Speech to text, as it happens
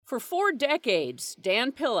For 4 decades,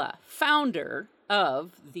 Dan Pilla, founder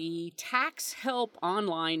of the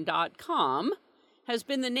TaxHelpOnline.com, has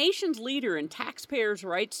been the nation's leader in taxpayers'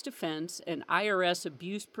 rights defense and IRS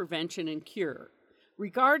abuse prevention and cure.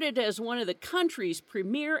 Regarded as one of the country's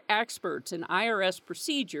premier experts in IRS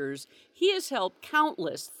procedures, he has helped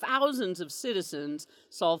countless thousands of citizens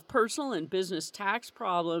solve personal and business tax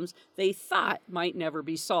problems they thought might never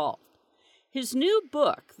be solved. His new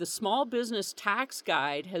book, The Small Business Tax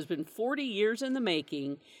Guide, has been 40 years in the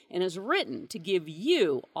making and is written to give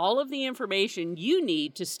you all of the information you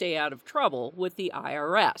need to stay out of trouble with the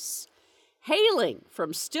IRS. Hailing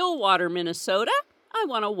from Stillwater, Minnesota, I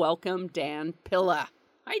want to welcome Dan Pilla.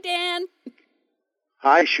 Hi, Dan.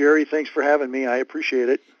 Hi, Sherry. Thanks for having me. I appreciate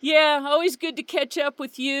it. Yeah, always good to catch up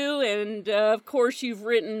with you. And, of course, you've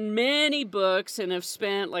written many books and have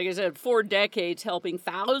spent, like I said, 4 decades helping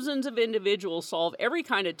thousands of individuals solve every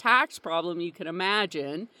kind of tax problem you can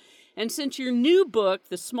imagine. And since your new book,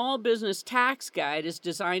 The Small Business Tax Guide, is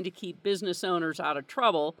designed to keep business owners out of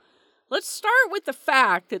trouble, let's start with the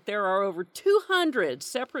fact that there are over 200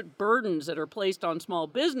 separate burdens that are placed on small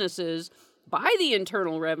businesses by the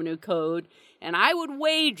Internal Revenue Code, and I would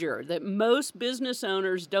wager that most business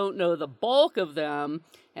owners don't know the bulk of them,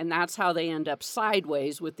 and that's how they end up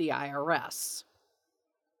sideways with the IRS.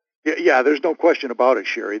 Yeah, there's no question about it,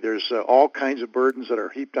 Sherry. There's all kinds of burdens that are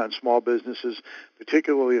heaped on small businesses,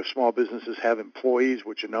 particularly if small businesses have employees,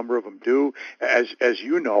 which a number of them do. As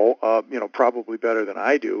you know, probably better than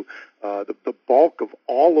I do, the bulk of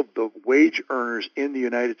all of the wage earners in the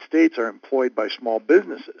United States are employed by small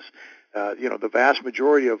businesses. The vast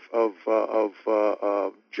majority of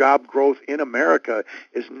job growth in America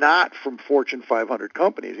is not from Fortune 500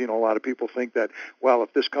 companies. A lot of people think that, well,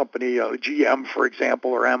 if this company, GM, for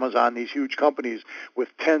example, or Amazon, these huge companies with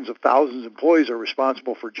tens of thousands of employees are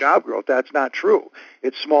responsible for job growth. That's not true.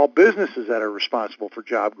 It's small businesses that are responsible for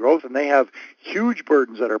job growth, and they have huge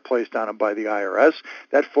burdens that are placed on them by the IRS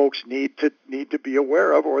that folks need to be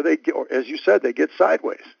aware of, or as you said, they get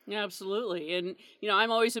sideways. Yeah, absolutely. And,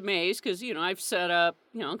 I'm always amazed because, I've set up,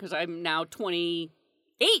 because I'm now 28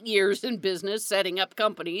 years in business setting up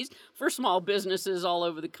companies for small businesses all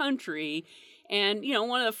over the country. And,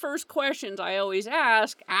 one of the first questions I always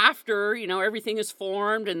ask after, everything is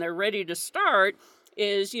formed and they're ready to start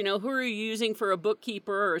is, who are you using for a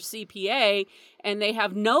bookkeeper or a CPA? And they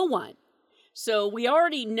have no one. So we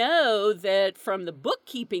already know that from the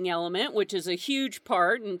bookkeeping element, which is a huge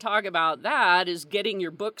part, and talk about that, is getting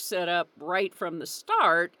your books set up right from the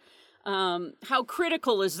start. How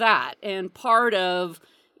critical is that? And part of,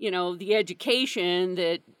 the education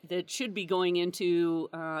that should be going into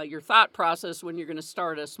your thought process when you're going to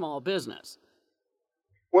start a small business.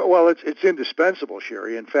 Well, it's indispensable,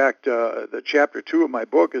 Sherry. In fact, the chapter 2 of my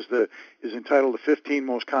book is entitled "The 15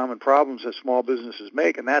 Most Common Problems That Small Businesses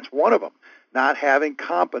Make," and that's one of them. Not having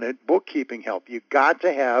competent bookkeeping help. You got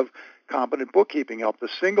to have competent bookkeeping help.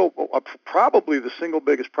 Probably the single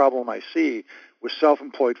biggest problem I see with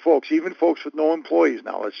self-employed folks, even folks with no employees.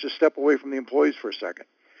 Now, let's just step away from the employees for a second.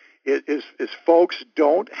 Is folks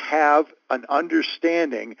don't have an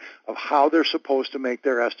understanding of how they're supposed to make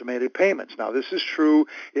their estimated payments. Now, this is true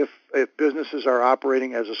if businesses are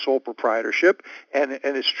operating as a sole proprietorship, and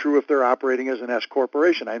it's true if they're operating as an S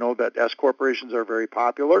corporation. I know that S corporations are very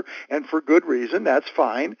popular, and for good reason. That's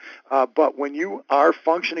fine. But when you are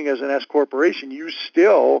functioning as an S corporation, you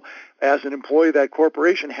still, as an employee of that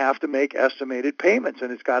corporation, have to make estimated payments,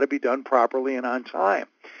 and it's got to be done properly and on time.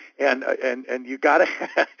 And you gotta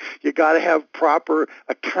have proper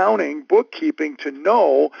accounting, bookkeeping to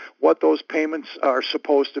know what those payments are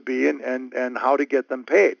supposed to be and how to get them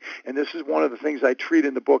paid. And this is one of the things I treat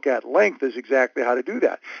in the book at length, is exactly how to do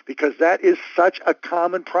that, because that is such a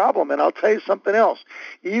common problem. And I'll tell you something else.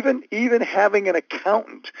 Even having an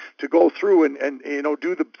accountant to go through and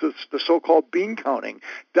do the so-called bean counting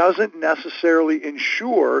doesn't necessarily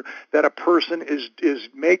ensure that a person is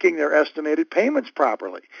making their estimated payments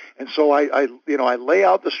properly. And so I lay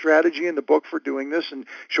out the strategy in the book for doing this and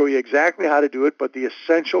show you exactly how to do it. But the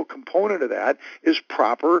essential component of that is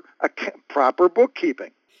proper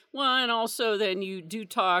bookkeeping. Well, and also then you do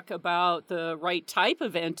talk about the right type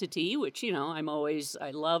of entity, which,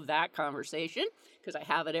 I love that conversation because I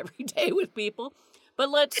have it every day with people. But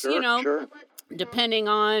let's, Sure. Depending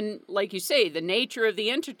on, like you say, the nature of the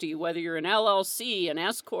entity, whether you're an LLC, an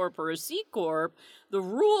S Corp, or a C Corp, the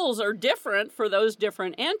rules are different for those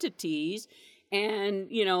different entities. And,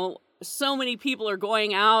 so many people are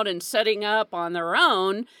going out and setting up on their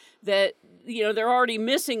own that, they're already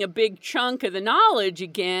missing a big chunk of the knowledge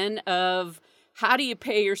again of how do you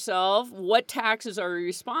pay yourself? What taxes are you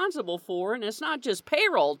responsible for? And it's not just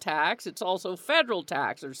payroll tax, it's also federal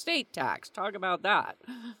tax or state tax. Talk about that.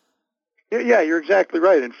 Yeah, you're exactly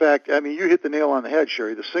right. In fact, I mean, you hit the nail on the head,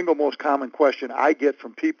 Sherry. The single most common question I get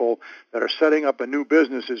from people that are setting up a new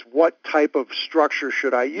business is, what type of structure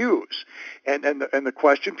should I use? And the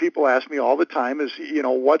question people ask me all the time is,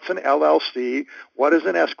 what's an LLC? What is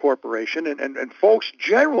an S corporation? And folks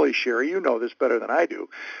generally, Sherry, you know this better than I do,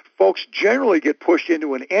 folks generally get pushed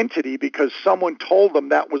into an entity because someone told them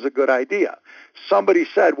that was a good idea. Somebody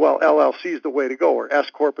said, well, LLC is the way to go, or S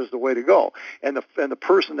corp is the way to go, and the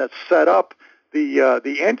person that set up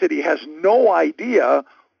the entity has no idea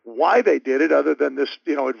why they did it, other than this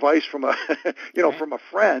advice from a from a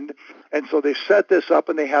friend. And so they set this up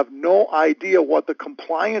and they have no idea what the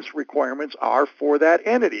compliance requirements are for that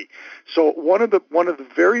entity. So one of the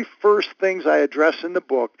very first things I address in the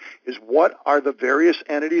book is, what are the various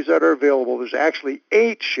entities that are available. There's actually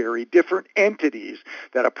 8, Sherry, different entities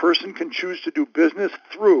that a person can choose to do business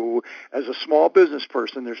through as a small business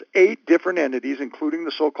person. There's 8 different entities, including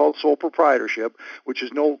the so-called sole proprietorship, which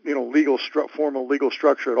is no formal legal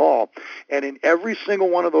structure at all. And in every single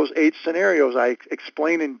one of those 8 scenarios, I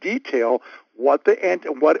explain in detail what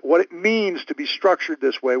it means to be structured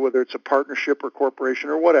this way, whether it's a partnership or corporation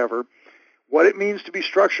or whatever, what it means to be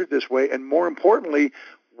structured this way, and more importantly,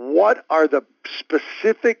 what are the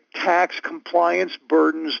specific tax compliance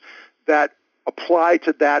burdens that apply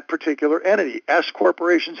to that particular entity. S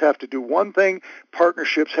corporations have to do one thing,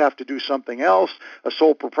 partnerships have to do something else, a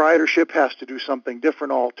sole proprietorship has to do something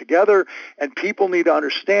different altogether, and people need to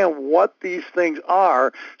understand what these things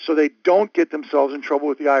are so they don't get themselves in trouble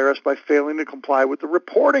with the IRS by failing to comply with the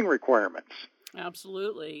reporting requirements.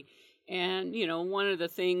 Absolutely. And, one of the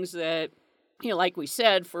things that, like we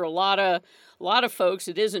said, for a lot of folks,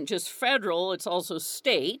 it isn't just federal, it's also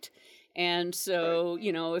state. And so,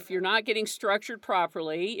 if you're not getting structured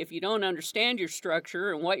properly, if you don't understand your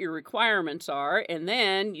structure and what your requirements are, and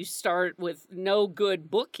then you start with no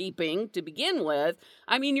good bookkeeping to begin with,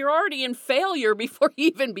 I mean, you're already in failure before you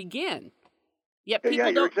even begin. Yet people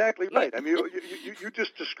you're exactly right. I mean, you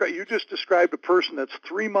just described a person that's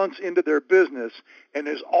 3 months into their business and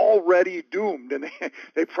is already doomed, and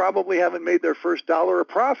they probably haven't made their first dollar of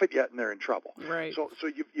profit yet, and they're in trouble. Right. So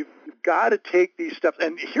you've got to take these steps.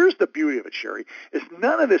 And here's the beauty of it, Sherry, is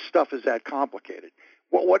none of this stuff is that complicated.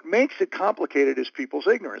 What makes it complicated is people's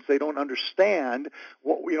ignorance. They don't understand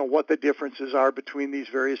what the differences are between these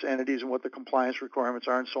various entities and what the compliance requirements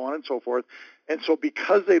are, and so on and so forth. And so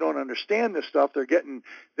because they don't understand this stuff, they're getting,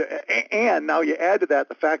 and now you add to that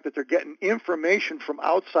the fact that they're getting information from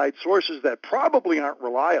outside sources that probably aren't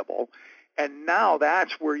reliable, and now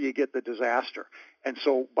that's where you get the disaster. And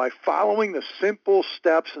so by following the simple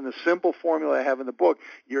steps and the simple formula I have in the book,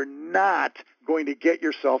 you're not going to get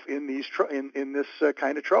yourself in these in this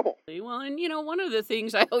kind of trouble. Well, and one of the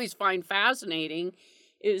things I always find fascinating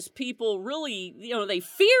is people really, they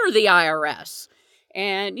fear the IRS.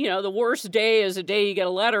 And, the worst day is a day you get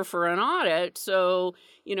a letter for an audit. So,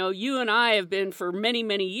 you and I have been for many,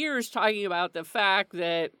 many years talking about the fact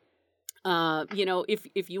that,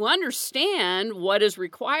 if you understand what is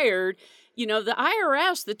required, the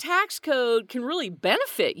IRS, the tax code can really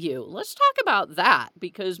benefit you. Let's talk about that,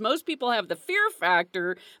 because most people have the fear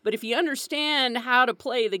factor, but if you understand how to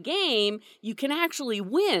play the game, you can actually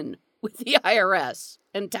win with the IRS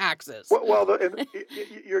and taxes. Well,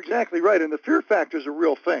 you're exactly right, and the fear factor is a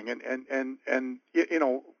real thing, and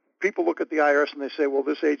people look at the IRS and they say, well,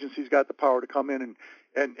 this agency's got the power to come in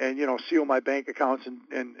and seal my bank accounts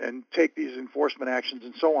and take these enforcement actions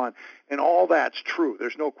and so on. And all that's true.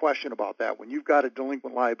 There's no question about that. When you've got a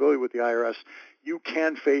delinquent liability with the IRS, you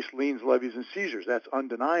can face liens, levies, and seizures. That's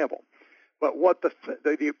undeniable. But what the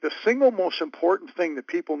single most important thing that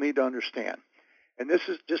people need to understand, and this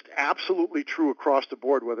is just absolutely true across the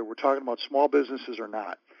board, whether we're talking about small businesses or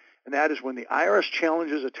not, and that is when the IRS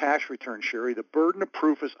challenges a tax return, Sherry, the burden of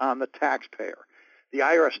proof is on the taxpayer. The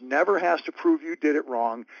IRS never has to prove you did it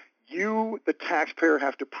wrong. You, the taxpayer,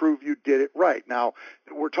 have to prove you did it right. Now,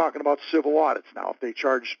 we're talking about civil audits. Now, if they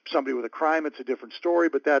charge somebody with a crime, it's a different story,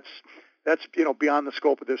 but that's beyond the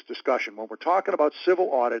scope of this discussion. When we're talking about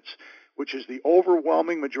civil audits, which is the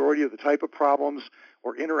overwhelming majority of the type of problems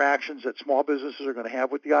or interactions that small businesses are going to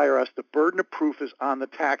have with the IRS, the burden of proof is on the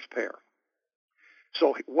taxpayer.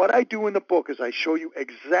 So what I do in the book is I show you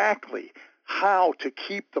exactly how to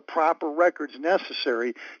keep the proper records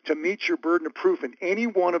necessary to meet your burden of proof in any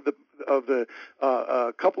one of the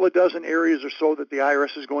couple of dozen areas or so that the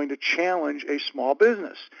IRS is going to challenge a small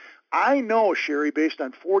business. I know, Sherry, based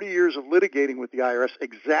on 40 years of litigating with the IRS,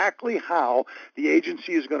 exactly how the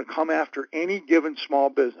agency is going to come after any given small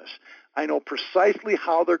business. I know precisely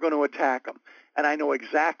how they're going to attack them. And I know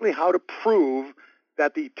exactly how to prove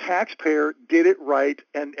that the taxpayer did it right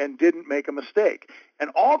and didn't make a mistake. And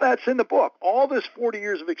all that's in the book. All this 40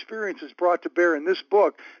 years of experience is brought to bear in this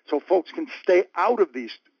book so folks can stay out of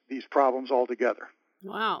these problems altogether.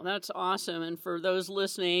 Wow, that's awesome. And for those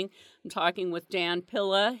listening, I'm talking with Dan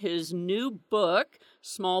Pilla, his new book,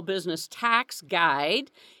 Small Business Tax Guide.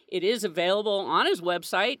 It is available on his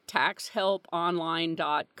website,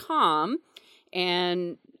 taxhelponline.com.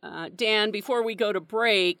 And Dan, before we go to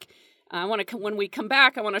break, when we come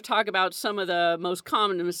back, I want to talk about some of the most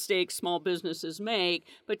common mistakes small businesses make.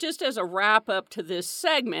 But just as a wrap up to this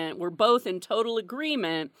segment, we're both in total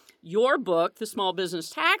agreement. Your book, The Small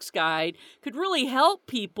Business Tax Guide, could really help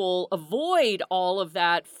people avoid all of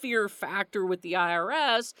that fear factor with the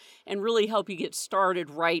IRS and really help you get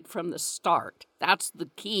started right from the start. That's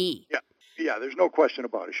the key. Yeah, there's no question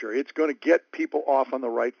about it, Sherry. It's going to get people off on the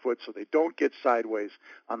right foot so they don't get sideways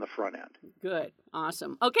on the front end. Good.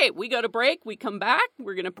 Awesome. Okay, we go to break. We come back.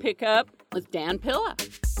 We're going to pick up with Dan Pilla.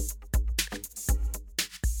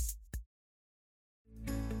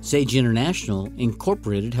 Sage International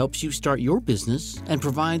Incorporated helps you start your business and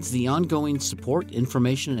provides the ongoing support,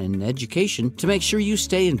 information, and education to make sure you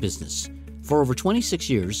stay in business. For over 26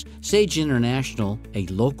 years, Sage International, a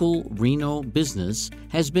local Reno business,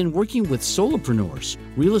 has been working with solopreneurs,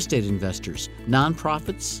 real estate investors,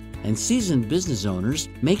 nonprofits, and seasoned business owners,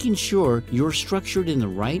 making sure you're structured in the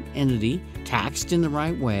right entity, taxed in the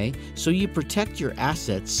right way, so you protect your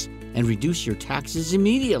assets and reduce your taxes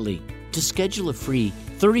immediately. To schedule a free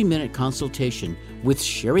 30-minute consultation with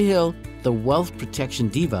Sherry Hill, the Wealth Protection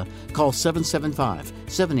Diva, call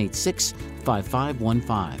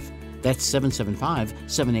 775-786-5515. That's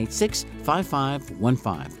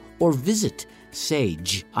 775-786-5515. Or visit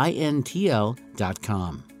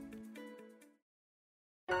sageintl.com.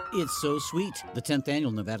 It's so sweet. The 10th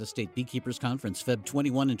Annual Nevada State Beekeepers Conference, Feb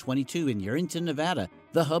 21 and 22 in Yerington, Nevada,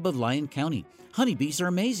 the hub of Lyon County. Honeybees are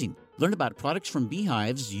amazing. Learn about products from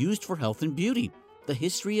beehives used for health and beauty, the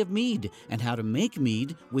history of mead, and how to make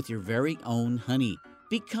mead with your very own honey.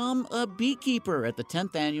 Become a beekeeper at the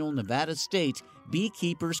 10th Annual Nevada State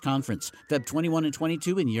Beekeepers Conference, Feb 21 and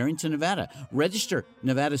 22 in Yerington, Nevada. Register,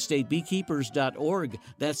 nevadastatebeekeepers.org.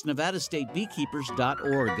 That's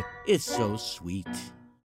nevadastatebeekeepers.org. It's so sweet.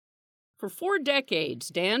 For 4 decades,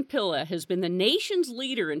 Dan Pilla has been the nation's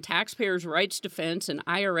leader in taxpayers' rights defense and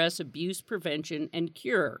IRS abuse prevention and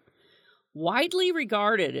cure. Widely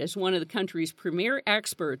regarded as one of the country's premier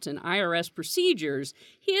experts in IRS procedures,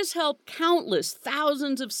 he has helped countless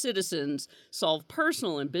thousands of citizens solve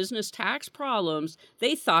personal and business tax problems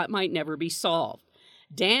they thought might never be solved.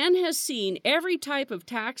 Dan has seen every type of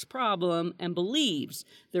tax problem and believes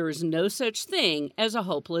there is no such thing as a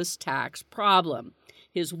hopeless tax problem.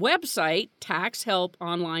 His website,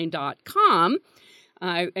 taxhelponline.com,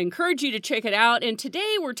 I encourage you to check it out. And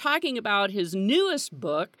today we're talking about his newest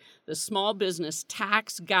book, The Small Business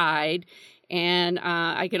Tax Guide. And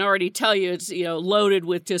I can already tell you it's loaded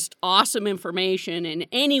with just awesome information. And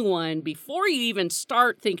anyone, before you even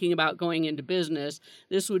start thinking about going into business,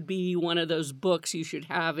 this would be one of those books you should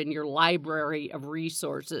have in your library of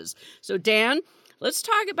resources. So Dan, let's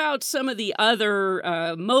talk about some of the other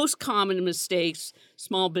most common mistakes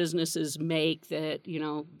small businesses make that,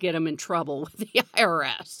 get them in trouble with the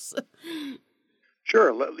IRS.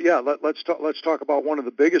 Sure. Let's talk about one of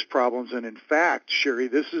the biggest problems. And in fact, Sherry,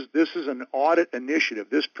 this is an audit initiative.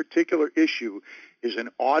 This particular issue is an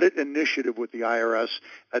audit initiative with the IRS.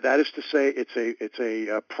 That is to say, it's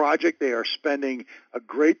a project they are spending a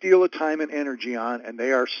great deal of time and energy on, and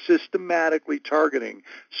they are systematically targeting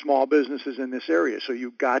small businesses in this area. So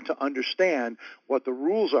you've got to understand what the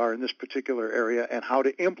rules are in this particular area and how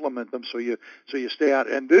to implement them so you stay out.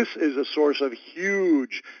 And this is a source of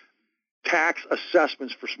huge tax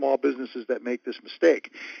assessments for small businesses that make this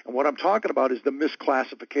mistake. And what I'm talking about is the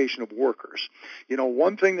misclassification of workers.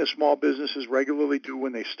 One thing that small businesses regularly do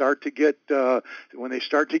when they start to get to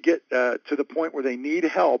the point where they need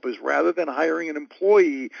help is, rather than hiring an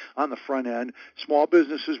employee on the front end, small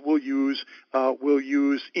businesses will use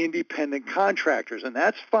independent contractors, and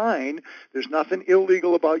that's fine. There's nothing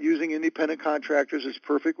illegal about using independent contractors. It's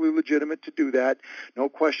perfectly legitimate to do that. No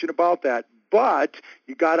question about that. but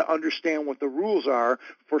you got to understand what the rules are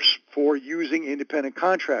for using independent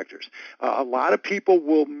contractors. A lot of people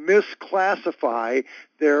will misclassify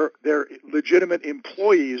their legitimate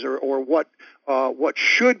employees or what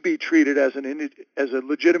should be treated as a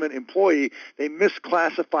legitimate employee. They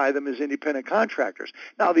misclassify them as independent contractors.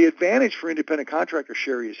 Now, the advantage for independent contractor,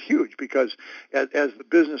 Sherry, is huge because as the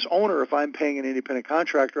business owner, if I'm paying an independent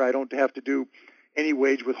contractor, I don't have to do any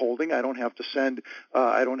wage withholding. I don't have to send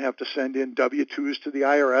in W-2s to the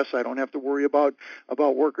IRS. I don't have to worry about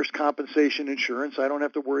workers' compensation insurance. I don't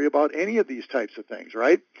have to worry about any of these types of things,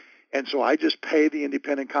 right? And so I just pay the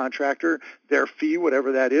independent contractor their fee,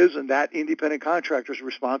 whatever that is, and that independent contractor is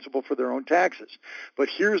responsible for their own taxes. But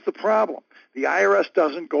here's the problem. The IRS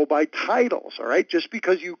doesn't go by titles, all right? Just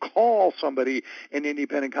because you call somebody an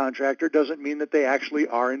independent contractor doesn't mean that they actually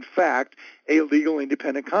are, in fact, a legal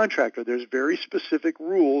independent contractor. There's very specific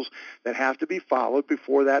rules that have to be followed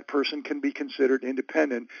before that person can be considered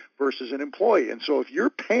independent versus an employee. And so if you're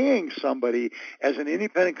paying somebody as an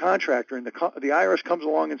independent contractor and the IRS comes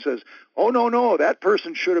along and says, oh, no, that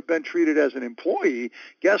person should have been treated as an employee,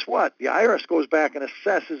 guess what? The IRS goes back and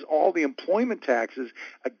assesses all the employment taxes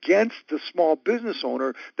against the small business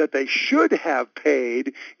owner that they should have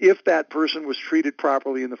paid if that person was treated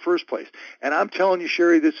properly in the first place. And I'm telling you,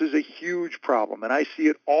 Sherry, this is a huge problem, and I see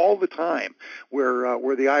it all the time where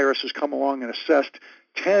the IRS has come along and assessed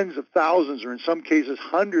tens of thousands, or in some cases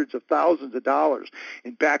hundreds of thousands of dollars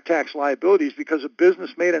in back tax liabilities because a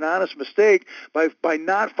business made an honest mistake by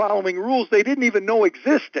not following rules they didn't even know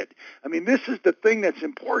existed. I mean, this is the thing that's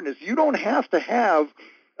important, is you don't have to have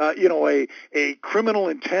a criminal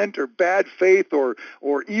intent or bad faith or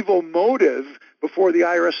evil motive before the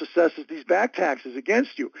IRS assesses these back taxes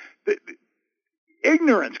against you.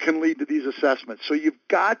 Ignorance can lead to these assessments, so you've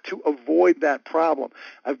got to avoid that problem.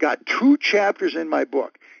 I've got 2 chapters in my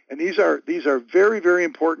book, and these are very, very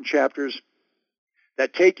important chapters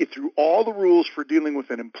that take you through all the rules for dealing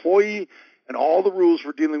with an employee and all the rules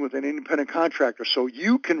for dealing with an independent contractor. So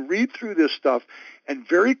you can read through this stuff and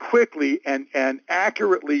very quickly and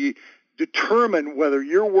accurately determine whether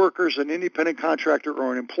your worker's an independent contractor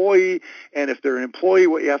or an employee, and if they're an employee,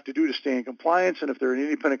 what you have to do to stay in compliance, and if they're an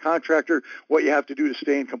independent contractor, what you have to do to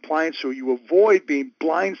stay in compliance, so you avoid being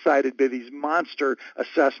blindsided by these monster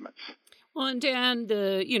assessments. Well, and Dan,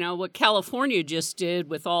 what California just did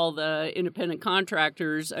with all the independent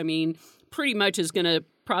contractors, I mean, pretty much is going to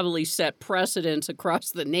probably set precedents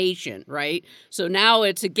across the nation, right? So now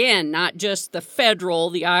it's, again, not just the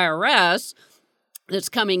federal, the IRS, that's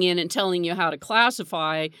coming in and telling you how to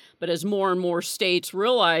classify, but as more and more states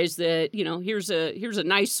realize that, here's a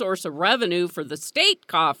nice source of revenue for the state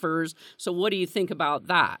coffers. So what do you think about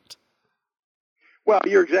that? Well,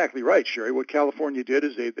 you're exactly right, Sherry. What California did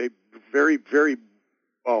is they very, very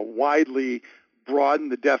widely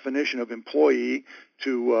broadened the definition of employee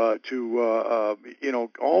to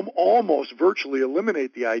almost virtually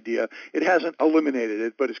eliminate the idea. It hasn't eliminated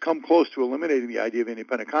it, but it's come close to eliminating the idea of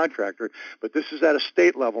independent contractor. But this is at a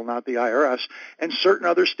state level, not the IRS. And certain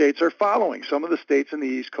other states are following. Some of the states in the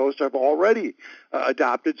East Coast have already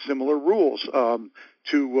adopted similar rules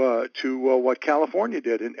to what California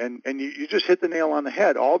did. And you just hit the nail on the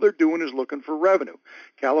head. All they're doing is looking for revenue.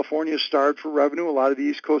 California is starved for revenue. A lot of the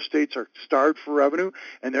East Coast states are starved for revenue,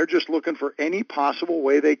 and they're just looking for any possible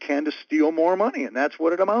way they can to steal more money, and that's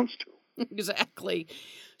what it amounts to. Exactly.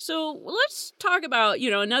 So let's talk about,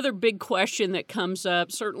 another big question that comes up,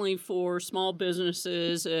 certainly for small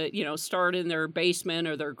businesses, start in their basement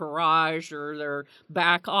or their garage or their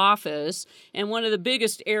back office. And one of the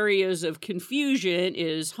biggest areas of confusion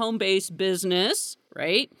is home-based business,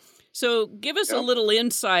 right? So give us a little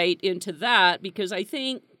insight into that, because I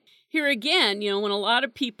think here again, when a lot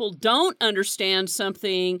of people don't understand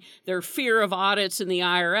something, their fear of audits in the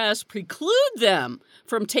IRS preclude them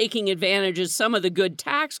from taking advantage of some of the good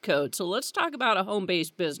tax codes. So let's talk about a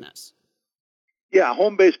home-based business. Yeah,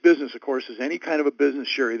 home-based business, of course, is any kind of a business,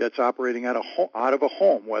 Sherry, that's operating out of a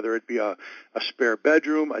home, whether it be a spare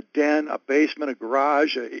bedroom, a den, a basement, a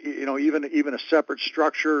garage, even a separate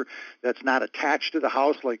structure that's not attached to the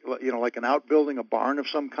house, like an outbuilding, a barn of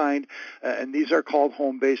some kind. And these are called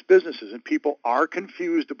home-based businesses. And people are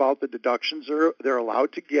confused about the deductions they're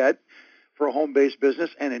allowed to get for a home-based business,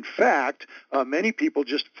 and in fact, many people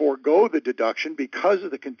just forego the deduction because of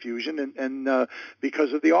the confusion and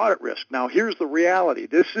because of the audit risk. Now, here's the reality.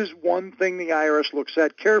 This is one thing the IRS looks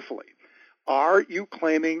at carefully. Are you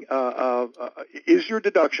claiming, is your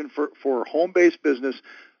deduction for home-based business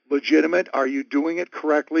legitimate? Are you doing it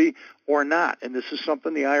correctly or not? And this is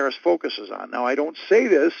something the IRS focuses on. Now, I don't say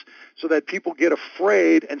this so that people get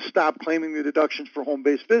afraid and stop claiming the deductions for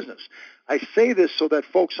home-based business. I say this so that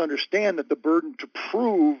folks understand that the burden to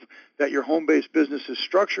prove that your home-based business is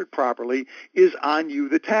structured properly is on you,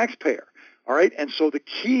 the taxpayer. All right, and so the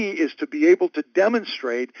key is to be able to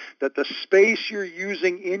demonstrate that the space you're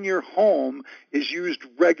using in your home is used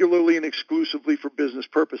regularly and exclusively for business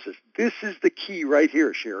purposes. This is the key right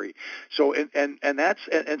here, Sherry. So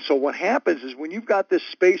so what happens is when you've got this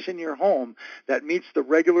space in your home that meets the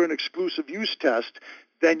regular and exclusive use test,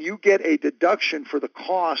 then you get a deduction for the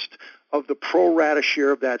cost of the pro rata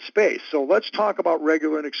share of that space. So let's talk about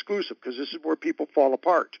regular and exclusive, because this is where people fall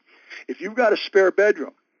apart. If you've got a spare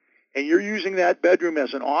bedroom, and you're using that bedroom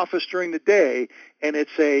as an office during the day, and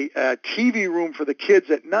it's a TV room for the kids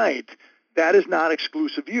at night, that is not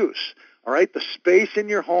exclusive use. All right, the space in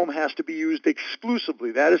your home has to be used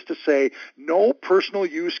exclusively. That is to say, no personal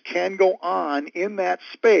use can go on in that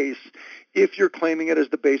space if you're claiming it as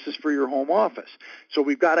the basis for your home office. So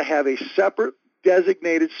we've got to have a separate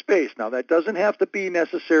designated space. Now, that doesn't have to be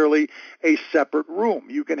necessarily a separate room.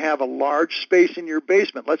 You can have a large space in your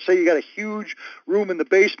basement. Let's say you got a huge room in the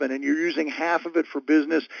basement and you're using half of it for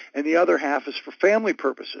business and the other half is for family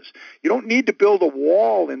purposes. You don't need to build a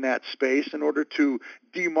wall in that space in order to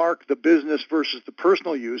demark the business versus the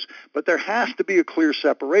personal use, but there has to be a clear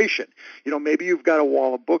separation. You know, maybe you've got a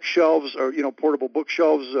wall of bookshelves or, portable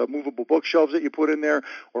bookshelves, movable bookshelves that you put in there,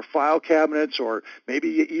 or file cabinets, or maybe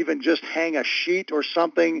you even just hang a sheet or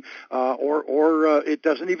something, or it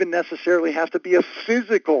doesn't even necessarily have to be a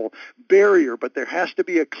physical barrier, but there has to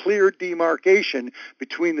be a clear demarcation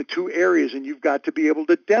between the two areas, and you've got to be able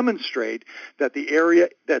to demonstrate that the area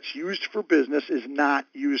that's used for business is not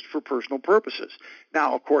used for personal purposes.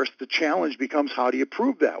 Now, of course, the challenge becomes, how do you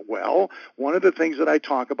prove that? Well, one of the things that I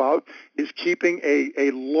talk about is keeping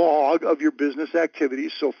a log of your business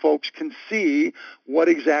activities so folks can see what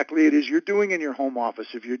exactly it is you're doing in your home office.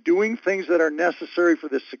 If you're doing things that are necessary for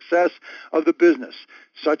the success of the business,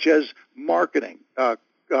 such as marketing,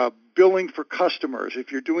 billing for customers,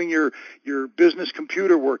 if you're doing your business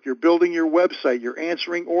computer work, you're building your website, you're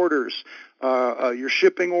answering orders, you're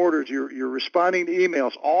shipping orders, you're responding to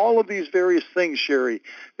emails, all of these various things, Sherry,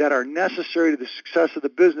 that are necessary to the success of the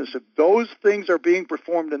business, if those things are being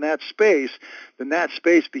performed in that space, then that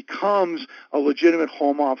space becomes a legitimate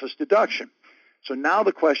home office deduction. So now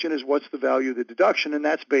the question is, what's the value of the deduction? And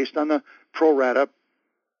that's based on the pro rata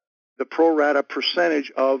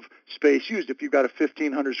percentage of space used. If you've got a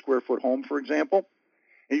 1,500 square foot home, for example,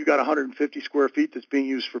 and you've got 150 square feet that's being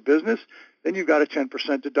used for business, then you've got a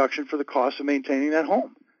 10% deduction for the cost of maintaining that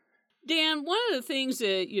home. Dan, one of the things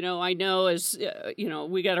that, I know is,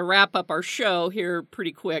 we got to wrap up our show here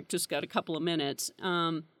pretty quick, just got a couple of minutes.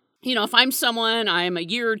 If I'm someone, I'm a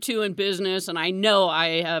year or two in business, and I know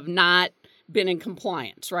I have not been in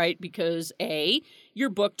compliance, right? Because A, your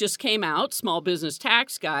book just came out, Small Business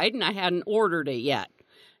Tax Guide, and I hadn't ordered it yet.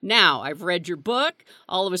 Now, I've read your book.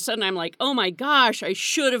 All of a sudden, I'm like, oh my gosh, I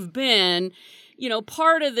should have been.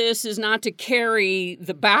 Part of this is not to carry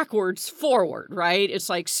the backwards forward, right? It's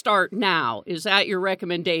like, start now. Is that your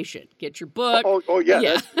recommendation? Get your book. Oh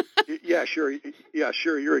yeah. Yeah, sure. Yeah,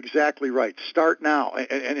 sure. You're exactly right. Start now.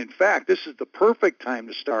 And in fact, this is the perfect time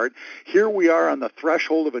to start. Here we are on the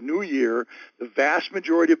threshold of a new year. The vast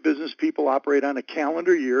majority of business people operate on a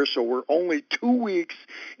calendar year, so we're only 2 weeks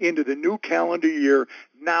into the new calendar year.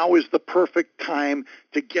 Now is the perfect time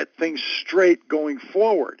to get things straight going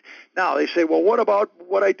forward. Now, they say, well, what about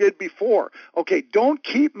what I did before? Okay, don't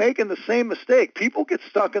keep making the same mistake. People get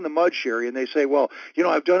stuck in the mud, Sherry, and they say, well,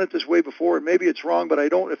 I've done it this way before, and maybe it's wrong, but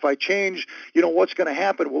if I change, what's going to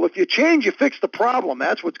happen? Well, if you change, you fix the problem.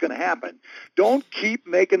 That's what's going to happen. Don't keep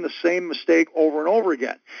making the same mistake over and over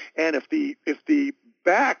again. And if the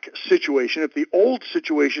back situation, if the old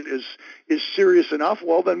situation is serious enough,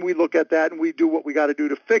 well, then we look at that and we do what we got to do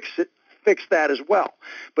to fix that as well.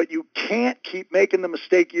 But you can't keep making the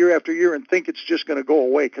mistake year after year and think it's just going to go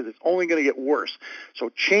away, because it's only going to get worse. So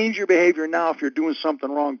change your behavior now if you're doing something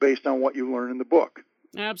wrong based on what you learn in the book.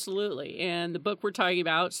 Absolutely. And the book we're talking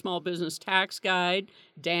about, Small Business Tax Guide,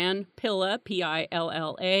 Dan Pilla, Pilla.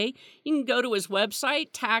 You can go to his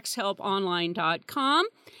website, taxhelponline.com.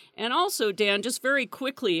 And also, Dan, just very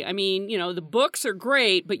quickly, the books are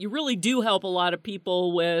great, but you really do help a lot of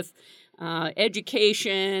people with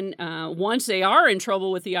education. Once they are in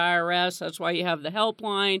trouble with the IRS, that's why you have the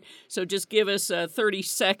helpline. So just give us a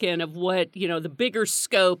 30-second of what, the bigger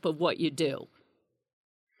scope of what you do.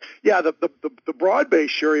 Yeah, the broad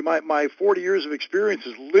base, Sherry, my 40 years of experience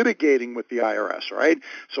is litigating with the IRS, right?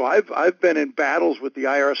 So I've been in battles with the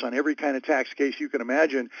IRS on every kind of tax case you can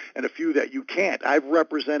imagine and a few that you can't. I've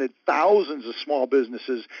represented thousands of small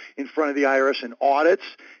businesses in front of the IRS in audits,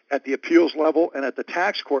 at the appeals level and at the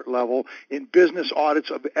tax court level in business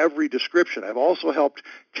audits of every description. I've also helped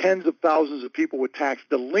tens of thousands of people with tax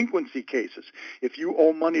delinquency cases. If you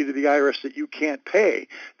owe money to the IRS that you can't pay,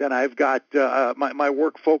 then I've got my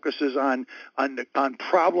work focuses on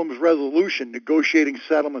problems resolution, negotiating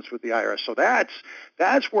settlements with the IRS. So that's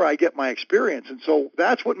where I get my experience. And so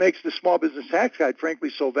that's what makes the Small Business Tax Guide, frankly,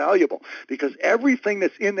 so valuable, because everything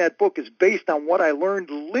that's in that book is based on what I learned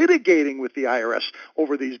litigating with the IRS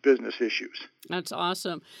over these business issues. That's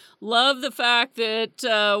awesome. Love the fact that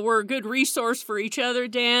we're a good resource for each other,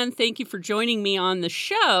 Dan. Thank you for joining me on the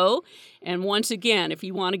show. And once again, if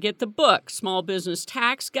you want to get the book, Small Business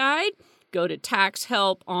Tax Guide, go to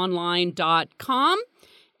taxhelponline.com.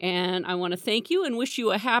 And I want to thank you and wish you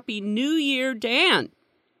a happy new year, Dan.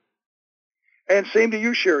 And same to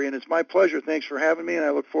you, Sherry, and it's my pleasure. Thanks for having me, and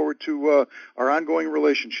I look forward to our ongoing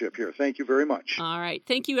relationship here. Thank you very much. All right.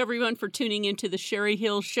 Thank you, everyone, for tuning into the Sherry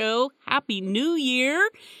Hill Show. Happy New Year.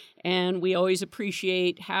 And we always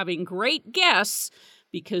appreciate having great guests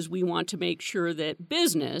because we want to make sure that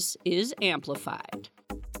business is amplified.